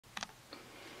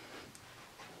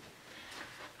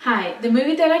Hi, the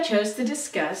movie that I chose to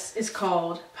discuss is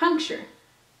called Puncture.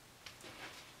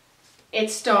 It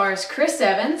stars Chris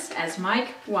Evans as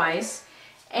Mike Weiss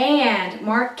and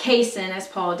Mark Kaysen as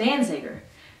Paul Danziger.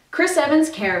 Chris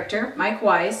Evans' character, Mike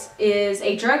Weiss, is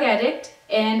a drug addict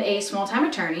and a small-time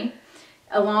attorney,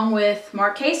 along with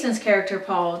Mark Kaysen's character,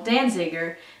 Paul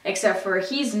Danziger, except for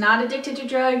he's not addicted to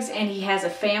drugs and he has a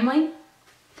family.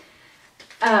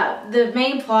 The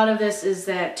main plot of this is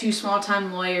that two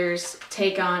small-time lawyers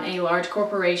take on a large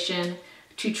corporation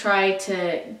to try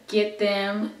to get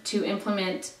them to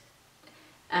implement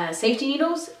safety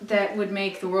needles that would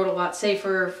make the world a lot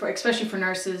safer, especially for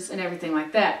nurses and everything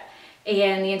like that.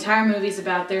 And the entire movie is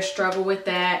about their struggle with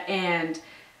that, and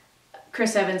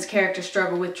Chris Evans' character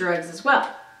struggle with drugs as well.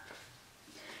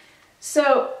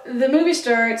 So the movie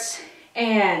starts,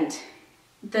 and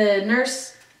the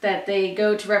nurse that they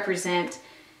go to represent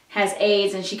has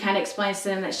AIDS, and she kind of explains to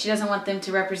them that she doesn't want them to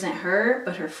represent her,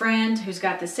 but her friend who's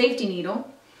got the safety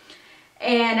needle.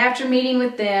 And after meeting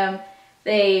with them,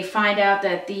 they find out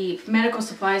that the medical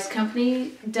supplies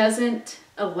company doesn't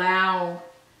allow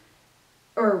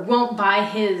or won't buy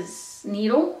his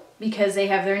needle because they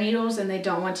have their needles and they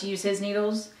don't want to use his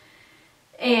needles.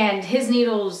 And his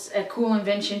needle's a cool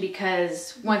invention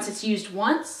because once it's used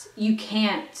once, you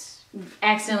can't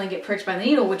accidentally get pricked by the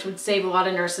needle, which would save a lot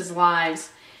of nurses' lives.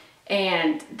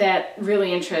 And that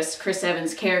really interests Chris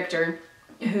Evans' character,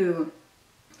 who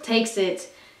takes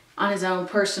it on his own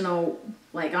personal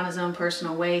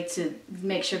way to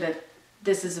make sure that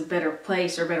this is a better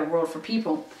place or a better world for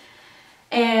people.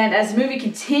 And as the movie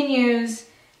continues,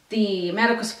 the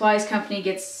medical supplies company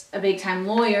gets a big-time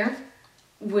lawyer,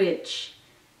 which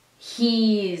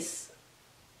he's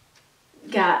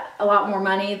got a lot more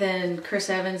money than Chris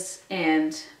Evans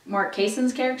and Mark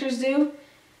Kaysen's characters do.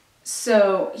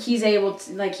 So he's able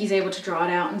to draw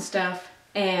it out and stuff,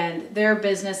 and their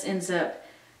business ends up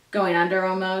going under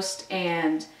almost,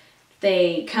 and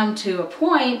they come to a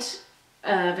point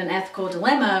of an ethical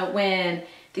dilemma when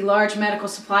the large medical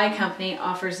supply company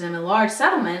offers them a large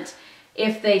settlement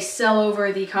if they sell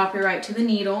over the copyright to the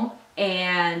needle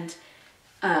and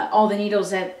all the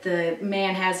needles that the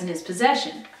man has in his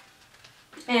possession.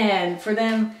 And for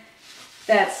them,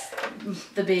 that's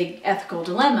the big ethical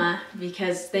dilemma,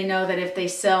 because they know that if they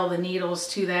sell the needles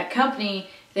to that company,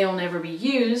 they will never be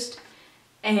used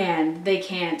and they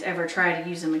can't ever try to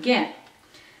use them again.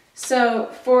 So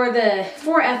for the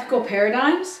four ethical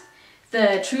paradigms,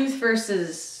 the truth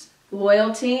versus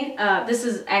loyalty, this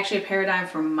is actually a paradigm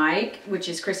for Mike, which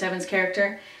is Chris Evans'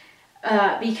 character,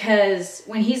 because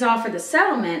when he's offered the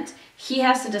settlement, he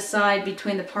has to decide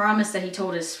between the promise that he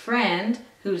told his friend,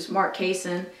 who's Mark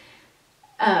Kaysen.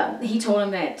 He told him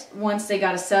that once they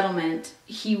got a settlement,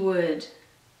 he would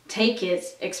take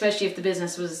it, especially if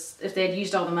if they had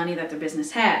used all the money that their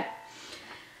business had.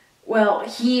 Well,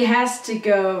 he has to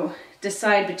go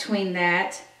decide between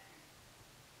that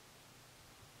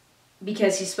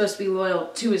because he's supposed to be loyal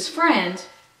to his friend,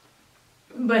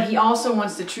 but he also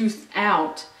wants the truth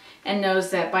out and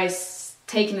knows that by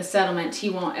taking the settlement,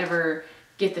 he won't ever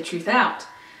get the truth out.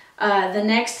 The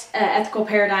next ethical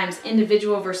paradigm is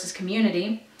individual versus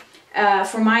community.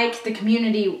 For Mike, the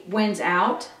community wins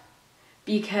out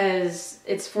because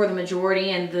it's for the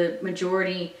majority, and the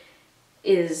majority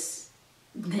is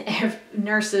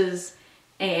nurses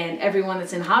and everyone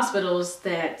that's in hospitals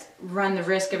that run the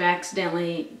risk of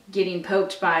accidentally getting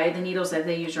poked by the needles that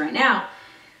they use right now.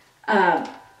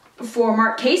 For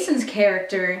Mark Kaysen's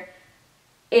character,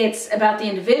 it's about the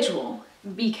individual,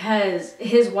 because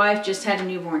his wife just had a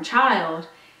newborn child,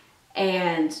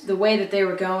 and the way that they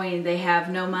were going, they have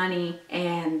no money,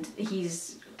 and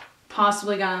he's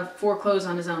possibly going to foreclose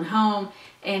on his own home,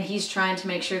 and he's trying to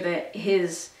make sure that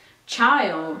his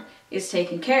child is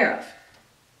taken care of.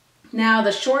 Now,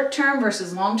 the short-term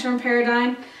versus long-term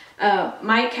paradigm,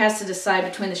 Mike has to decide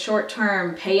between the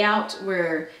short-term payout,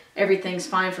 where everything's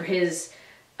fine for his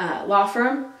law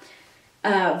firm,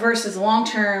 versus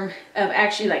long-term of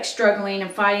actually struggling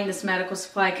and fighting this medical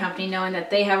supply company, knowing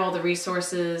that they have all the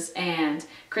resources and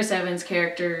Chris Evans'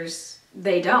 characters,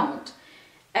 they don't.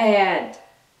 And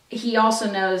he also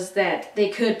knows that they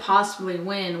could possibly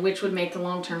win, which would make the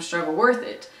long-term struggle worth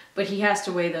it, but he has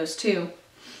to weigh those two.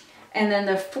 And then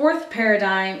the fourth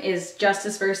paradigm is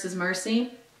justice versus mercy,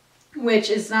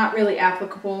 which is not really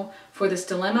applicable for this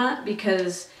dilemma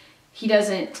because he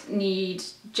doesn't need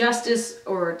justice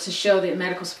or to show the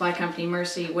medical supply company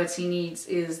mercy. What he needs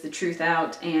is the truth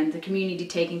out and the community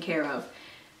taken care of.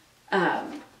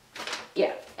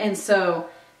 And so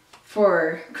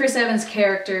for Chris Evans'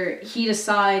 character, he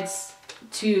decides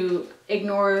to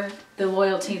ignore the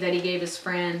loyalty that he gave his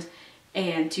friend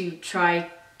and to try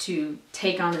to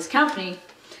take on this company.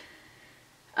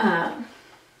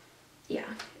 Yeah,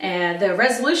 and the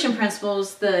resolution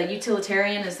principles, the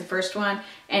utilitarian is the first one,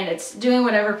 and it's doing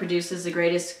whatever produces the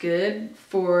greatest good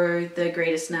for the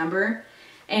greatest number.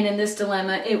 And in this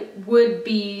dilemma, it would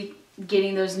be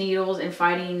getting those needles and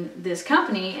fighting this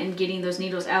company and getting those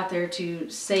needles out there to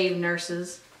save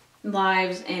nurses'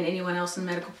 lives and anyone else in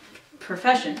the medical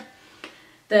profession.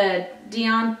 The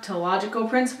deontological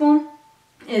principle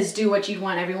is do what you'd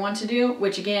want everyone to do,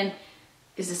 which again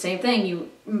is the same thing.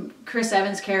 Chris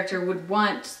Evans' character would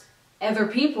want other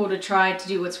people to try to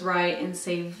do what's right and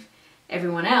save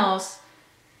everyone else.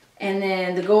 And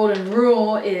then the golden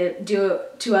rule is do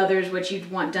to others what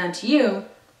you'd want done to you,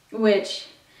 which,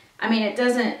 I mean, it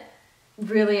doesn't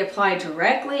really apply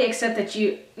directly, except that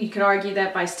you could argue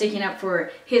that by sticking up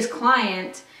for his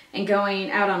client and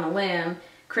going out on a limb,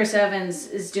 Chris Evans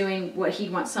is doing what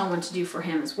he'd want someone to do for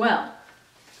him as well.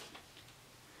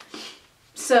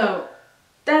 So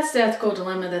that's the ethical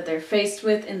dilemma that they're faced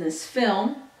with in this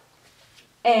film.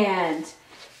 And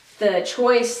the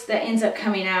choice that ends up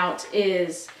coming out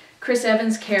is Chris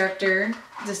Evans' character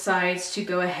decides to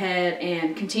go ahead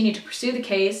and continue to pursue the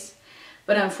case.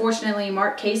 But unfortunately,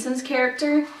 Mark Kayson's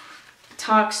character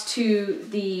talks to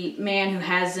the man who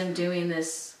has him doing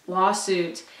this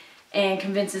lawsuit and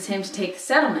convinces him to take the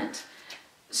settlement.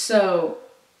 So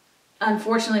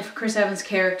unfortunately for Chris Evans'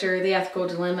 character, the ethical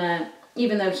dilemma,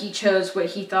 even though he chose what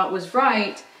he thought was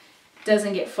right,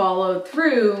 doesn't get followed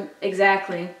through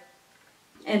exactly.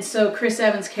 And so Chris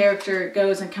Evans' character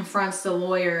goes and confronts the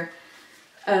lawyer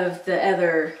of the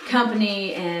other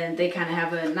company, and they kind of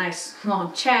have a nice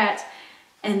long chat.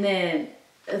 And then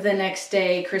the next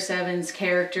day, Chris Evans'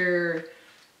 character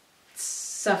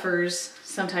suffers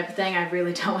some type of thing. I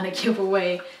really don't want to give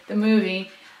away the movie.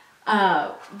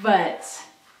 But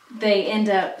they end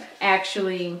up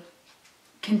actually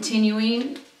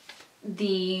continuing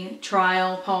the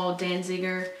trial. Paul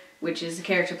Danziger, which is the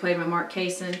character played by Mark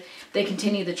Kayson, they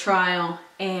continue the trial,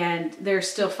 and they're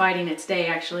still fighting its day,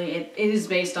 actually. It is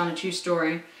based on a true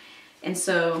story. And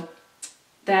so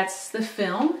that's the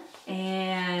film,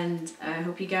 and I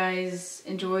hope you guys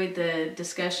enjoyed the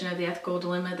discussion of the ethical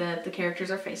dilemma that the characters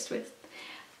are faced with.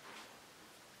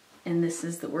 And this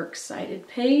is the works cited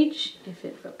page, if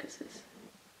it focuses.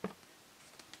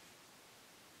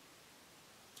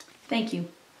 Thank you.